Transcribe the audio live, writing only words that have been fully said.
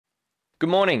Good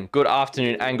morning, good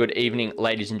afternoon, and good evening,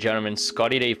 ladies and gentlemen.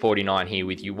 Scotty D49 here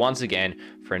with you once again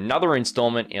for another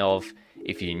installment of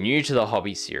If You're New to the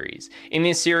Hobby series. In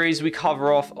this series, we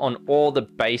cover off on all the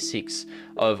basics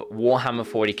of Warhammer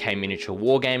 40K miniature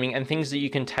wargaming and things that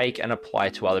you can take and apply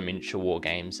to other miniature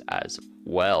wargames as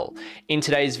well. In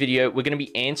today's video, we're going to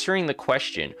be answering the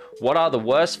question, what are the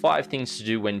worst 5 things to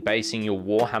do when basing your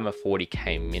Warhammer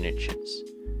 40K miniatures?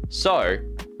 So,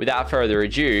 without further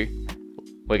ado,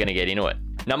 we're going to get into it.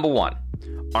 Number 1,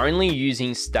 only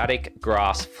using static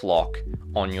grass flock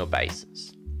on your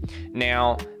bases.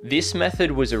 Now, this method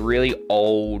was a really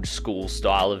old school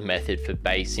style of method for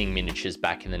basing miniatures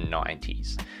back in the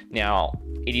 90s. Now,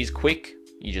 it is quick.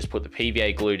 You just put the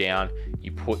PVA glue down,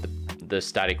 you put the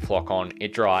static flock on,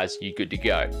 it dries, you're good to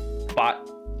go. But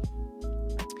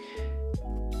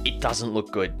it doesn't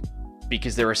look good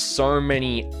because there are so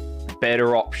many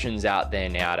better options out there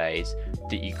nowadays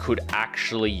that you could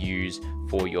actually use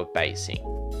for your basing.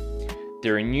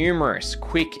 There are numerous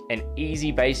quick and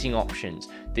easy basing options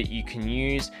that you can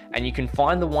use, and you can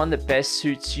find the one that best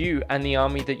suits you and the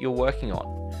army that you're working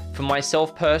on. For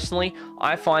myself personally,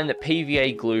 I find that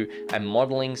PVA glue and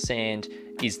modeling sand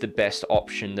is the best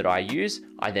option that I use.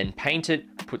 I then paint it,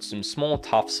 put some small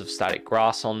tufts of static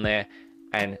grass on there,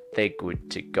 and they're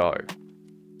good to go.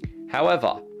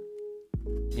 However,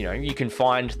 you can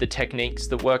find the techniques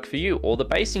that work for you or the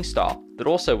basing style that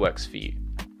also works for you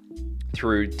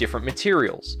through different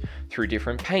materials, through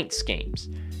different paint schemes,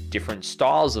 different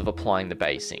styles of applying the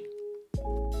basing,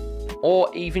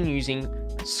 or even using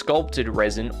sculpted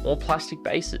resin or plastic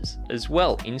bases as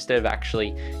well, instead of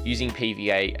actually using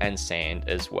PVA and sand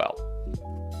as well.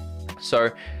 So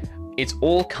it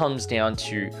all comes down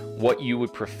to what you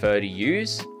would prefer to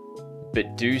use,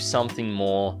 but do something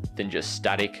more than just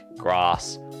static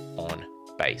grass on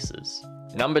bases.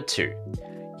 Number 2,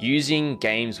 using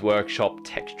Games Workshop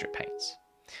texture paints.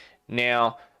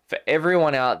 Now, for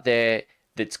everyone out there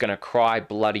that's gonna cry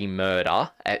bloody murder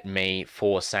at me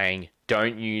for saying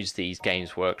don't use these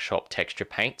Games Workshop texture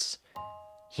paints,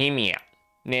 hear me out.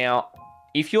 Now,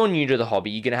 if you're new to the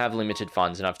hobby, you're gonna have limited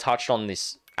funds, and I've touched on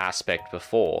this aspect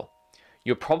before.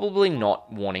 You're probably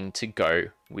not wanting to go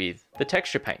with the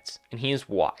texture paints, and here's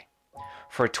why.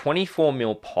 For a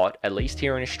 24mm pot, at least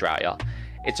here in Australia,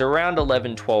 it's around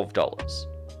 $11, $12.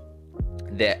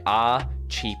 There are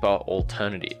cheaper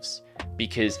alternatives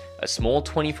because a small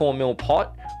 24mm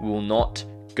pot will not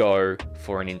go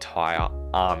for an entire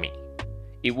army.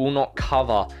 It will not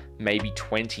cover maybe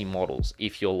 20 models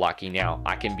if you're lucky. Now,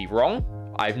 I can be wrong.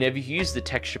 I've never used the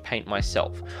texture paint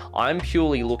myself. I'm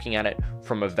purely looking at it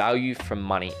from a value for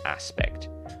money aspect.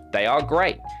 They are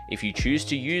great. If you choose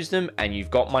to use them and you've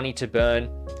got money to burn,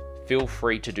 feel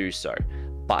free to do so.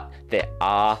 But there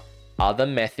are other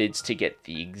methods to get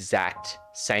the exact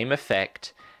same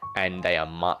effect, and they are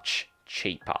much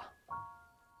cheaper.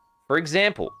 For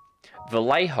example,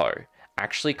 Vallejo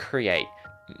actually create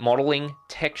modeling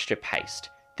texture paste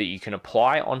that you can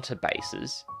apply onto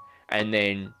bases, and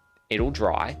then it'll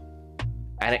dry,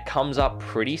 and it comes up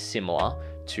pretty similar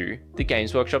to the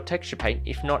Games Workshop texture paint,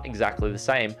 if not exactly the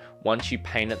same, once you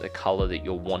paint it the color that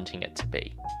you're wanting it to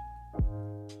be.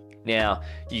 Now,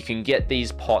 you can get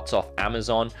these pots off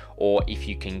Amazon, or if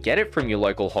you can get it from your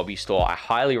local hobby store, I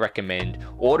highly recommend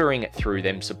ordering it through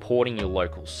them. Supporting your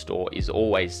local store is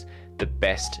always the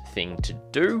best thing to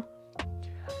do.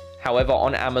 However,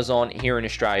 on Amazon here in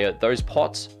Australia, those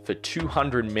pots for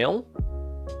 200ml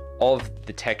of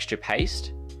the texture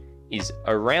paste is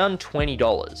around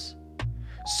 $20.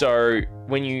 So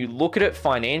when you look at it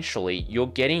financially, you're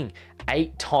getting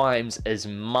 8 times as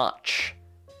much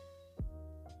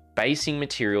basing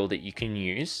material that you can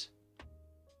use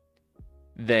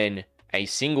than a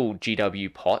single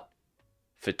GW pot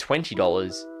for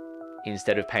 $20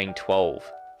 instead of paying $12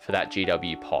 for that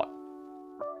GW pot.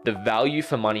 The value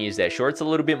for money is there. Sure, it's a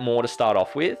little bit more to start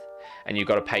off with, and you've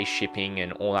got to pay shipping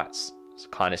and all that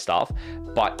kind of stuff,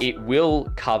 but it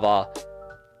will cover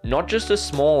not just a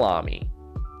small army,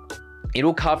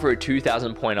 it'll cover a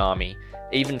 2,000 point army,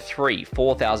 even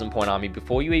 4,000 point army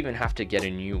before you even have to get a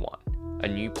new one, a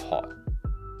new pot.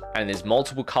 And there's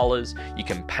multiple colors, you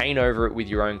can paint over it with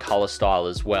your own color style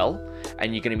as well,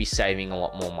 and you're going to be saving a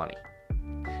lot more money.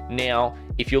 Now,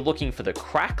 if you're looking for the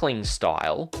crackling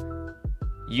style,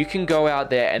 you can go out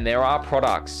there and there are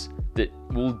products that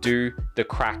will do the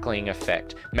crackling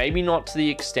effect. Maybe not to the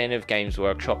extent of Games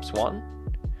Workshop's one,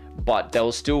 but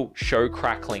they'll still show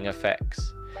crackling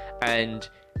effects. And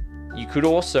you could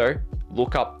also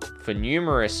look up for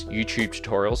numerous YouTube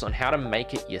tutorials on how to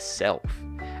make it yourself.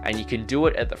 And you can do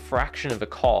it at the fraction of a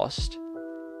cost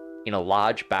in a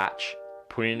large batch,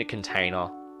 put it in a container,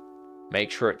 make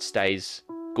sure it stays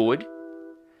good,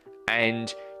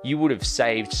 and you would have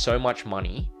saved so much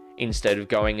money instead of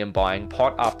going and buying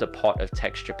pot after pot of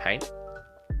texture paint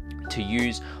to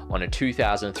use on a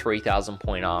 2,000, 3,000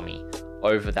 point army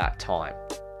over that time.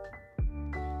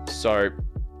 So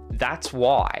that's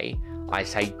why I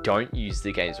say don't use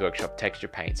the Games Workshop texture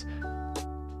paints.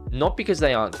 Not because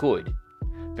they aren't good,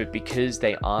 but because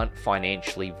they aren't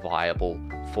financially viable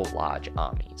for large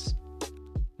armies.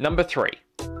 Number 3,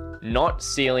 not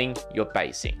sealing your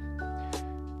basing.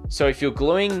 So if you're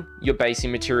gluing your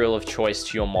basing material of choice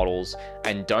to your models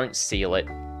and don't seal it,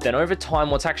 then over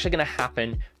time, what's actually going to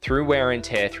happen through wear and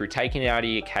tear, through taking it out of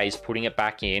your case, putting it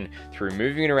back in, through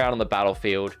moving it around on the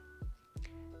battlefield,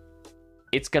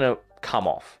 it's going to come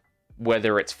off.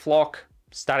 Whether it's flock,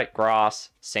 static grass,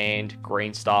 sand,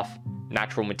 green stuff,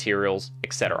 natural materials,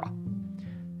 etc.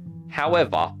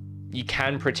 However, you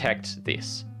can protect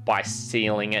this by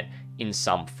sealing it in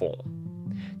some form.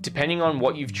 Depending on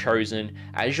what you've chosen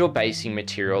as your basing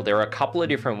material, there are a couple of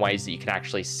different ways that you can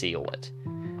actually seal it.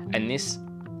 And this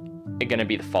are going to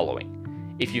be the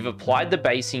following. If you've applied the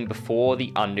basing before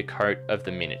the undercoat of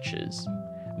the miniatures,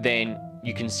 then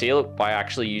you can seal it by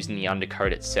actually using the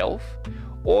undercoat itself,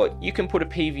 or you can put a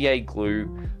PVA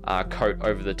glue coat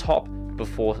over the top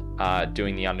before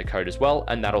doing the undercoat as well,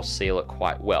 and that'll seal it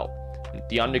quite well.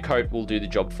 The undercoat will do the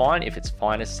job fine if it's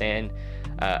finer sand,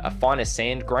 a finer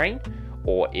sand grain,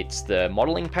 or it's the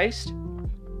modeling paste,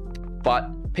 but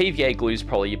PVA glue is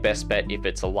probably your best bet if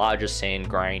it's a larger sand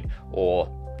grain or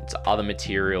it's other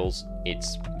materials.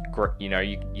 It's, you know,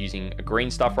 you're using a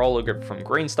green stuff roller from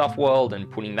Green Stuff World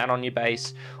and putting that on your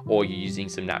base, or you're using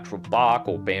some natural bark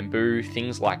or bamboo,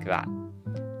 things like that.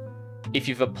 If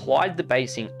you've applied the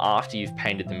basing after you've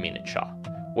painted the miniature,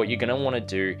 what you're going to want to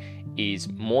do is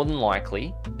more than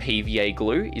likely PVA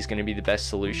glue is going to be the best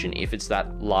solution if it's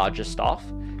that larger stuff.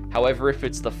 However, if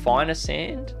it's the finer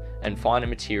sand and finer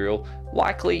material,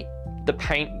 likely the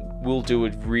paint will do a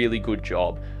really good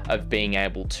job of being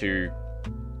able to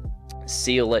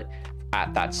seal it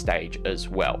at that stage as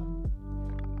well.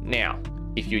 Now,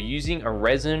 if you're using a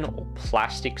resin or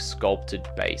plastic sculpted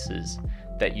bases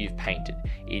that you've painted,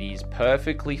 it is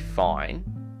perfectly fine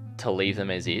to leave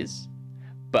them as is,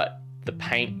 but the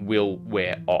paint will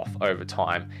wear off over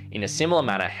time in a similar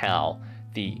manner how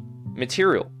the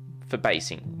material for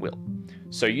basing will.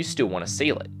 So you still want to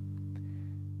seal it.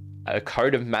 A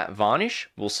coat of matte varnish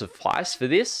will suffice for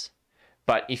this,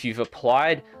 but if you've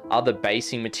applied other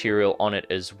basing material on it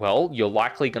as well, you're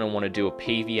likely going to want to do a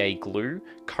PVA glue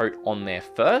coat on there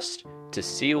first to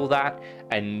seal that,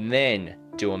 and then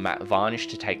do a matte varnish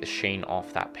to take the sheen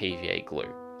off that PVA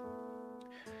glue.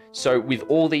 So with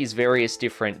all these various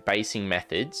different basing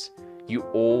methods, you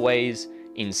always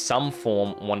in some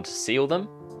form want to seal them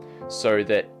so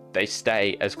that they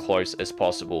stay as close as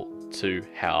possible to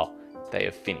how they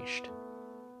have finished.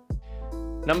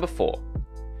 Number 4,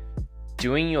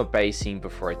 doing your basing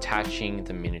before attaching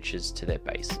the miniatures to their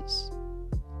bases.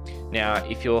 Now,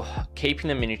 if you're keeping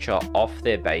the miniature off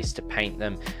their base to paint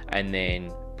them and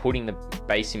then putting the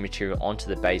basing material onto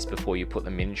the base before you put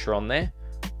the miniature on there,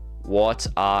 what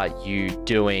are you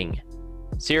doing?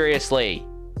 Seriously.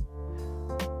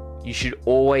 You should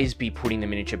always be putting the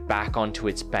miniature back onto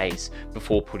its base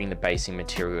before putting the basing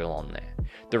material on there.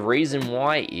 The reason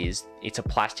why is it's a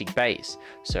plastic base,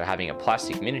 so having a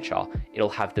plastic miniature, it'll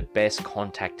have the best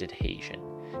contact adhesion.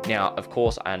 Now, of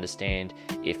course, I understand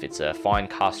if it's a fine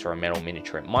cast or a metal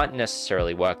miniature, it might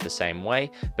necessarily work the same way,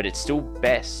 but it's still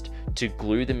best to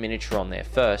glue the miniature on there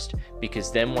first,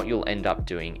 because then what you'll end up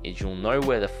doing is you'll know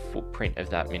where the footprint of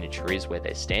that miniature is, where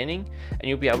they're standing, and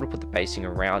you'll be able to put the basing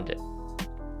around it.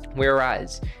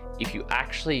 Whereas, if you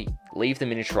actually leave the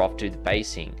miniature off, do the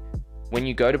basing, when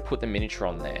you go to put the miniature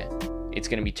on there, it's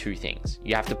going to be two things.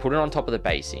 You have to put it on top of the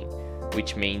basing,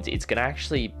 which means it's going to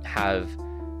actually have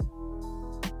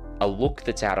a look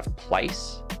that's out of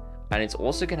place, and it's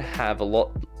also going to have a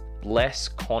lot less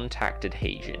contact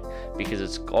adhesion because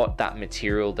it's got that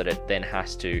material that it then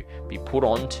has to be put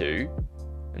onto,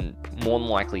 and more than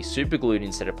likely super glued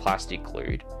instead of plastic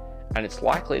glued, and it's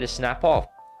likely to snap off,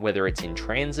 whether it's in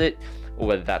transit or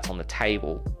whether that's on the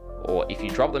table, or if you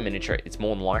drop the miniature, it's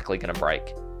more than likely going to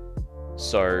break.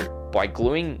 So by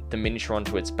gluing the miniature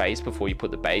onto its base before you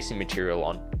put the basing material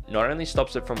on, not only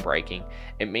stops it from breaking,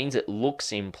 it means it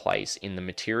looks in place in the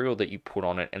material that you put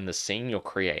on it and the scene you're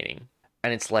creating,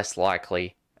 and it's less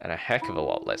likely, and a heck of a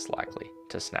lot less likely,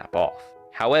 to snap off.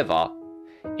 However,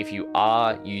 if you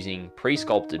are using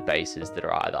pre-sculpted bases that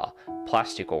are either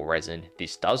plastic or resin,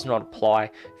 this does not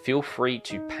apply. Feel free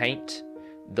to paint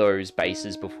those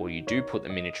bases before you do put the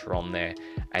miniature on there,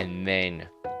 and then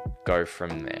go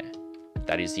from there.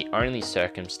 That is the only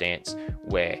circumstance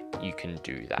where you can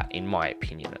do that, in my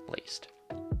opinion at least.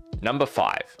 Number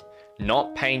 5,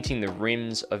 not painting the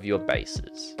rims of your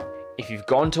bases. If you've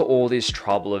gone to all this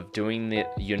trouble of doing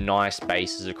your nice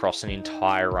bases across an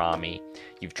entire army,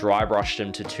 you've dry brushed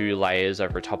them to 2 layers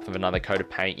over top of another coat of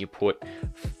paint, you put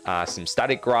some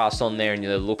static grass on there and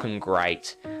they're looking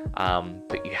great,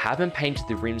 but you haven't painted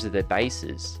the rims of their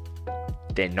bases,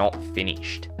 they're not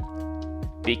finished.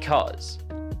 Because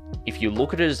if you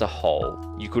look at it as a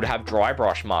whole, you could have dry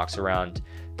brush marks around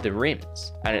the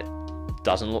rims and it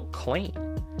doesn't look clean.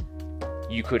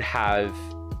 You could have,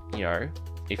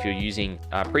 if you're using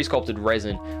pre-sculpted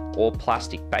resin or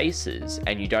plastic bases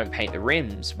and you don't paint the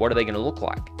rims, what are they going to look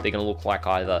like? They're going to look like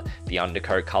either the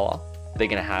undercoat color, they're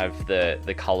going to have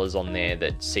the colors on there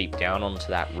that seep down onto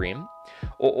that rim,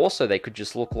 or also they could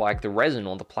just look like the resin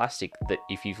or the plastic that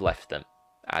if you've left them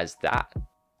as that,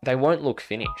 they won't look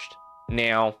finished.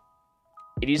 Now,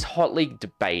 it is hotly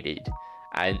debated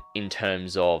and in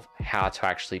terms of how to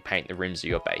actually paint the rims of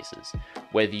your bases,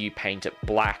 whether you paint it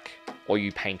black or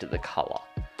you paint it the color.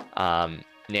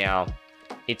 Now,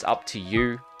 it's up to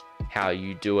you how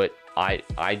you do it.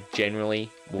 I generally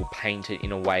will paint it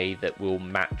in a way that will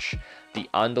match the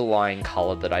underlying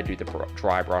color that I do the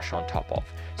dry brush on top of.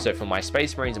 So for my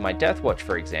Space Marines and my Death Watch,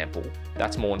 for example,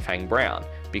 that's Mournfang Brown,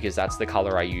 because that's the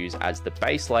color I use as the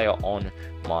base layer on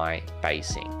my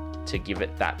basing to give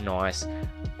it that nice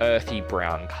earthy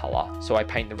brown color. So I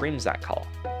paint the rims that color.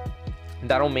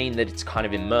 That'll mean that it's kind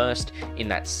of immersed in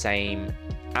that same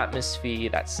atmosphere,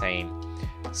 that same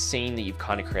scene that you've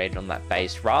kind of created on that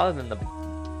base, rather than the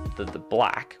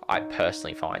black, I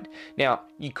personally find. Now,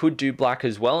 you could do black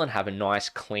as well and have a nice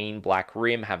clean black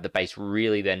rim, have the base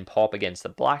really then pop against the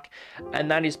black, and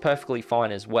that is perfectly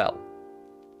fine as well.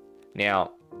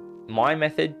 Now, my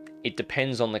method, it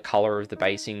depends on the color of the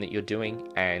basing that you're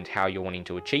doing and how you're wanting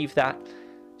to achieve that.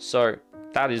 So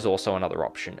that is also another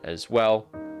option as well.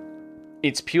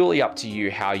 It's purely up to you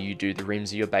how you do the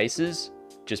rims of your bases.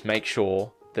 Just make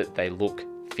sure that they look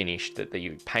finished, that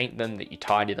you paint them, that you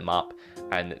tidy them up,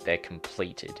 and that they're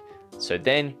completed. So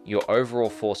then your overall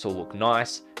force will look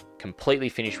nice, completely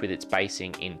finished with its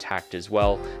basing intact as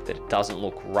well, that it doesn't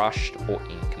look rushed or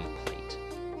incomplete.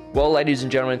 Well, ladies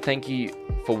and gentlemen, thank you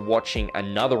for watching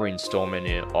another installment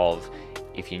of,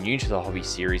 if you're new to the hobby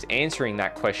series, answering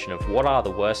that question of what are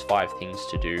the worst 5 things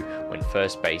to do when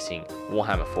first basing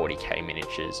Warhammer 40K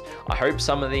miniatures. I hope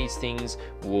some of these things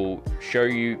will show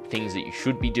you things that you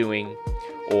should be doing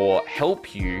or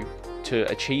help you to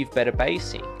achieve better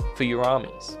basing for your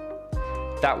armies.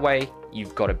 That way,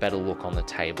 you've got a better look on the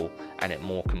table and a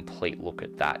more complete look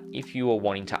at that if you are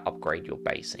wanting to upgrade your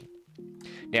basing.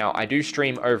 Now, I do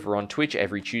stream over on Twitch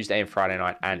every Tuesday and Friday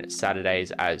night and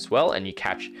Saturdays as well, and you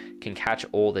can catch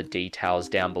all the details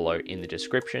down below in the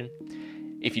description.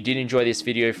 If you did enjoy this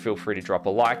video, feel free to drop a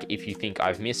like. If you think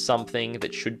I've missed something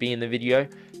that should be in the video,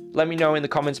 let me know in the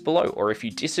comments below. Or if you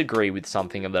disagree with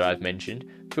something that I've mentioned,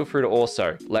 feel free to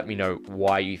also let me know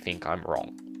why you think I'm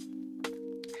wrong.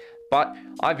 But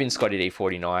I've been Scotty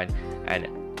D49,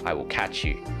 and I will catch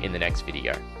you in the next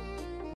video.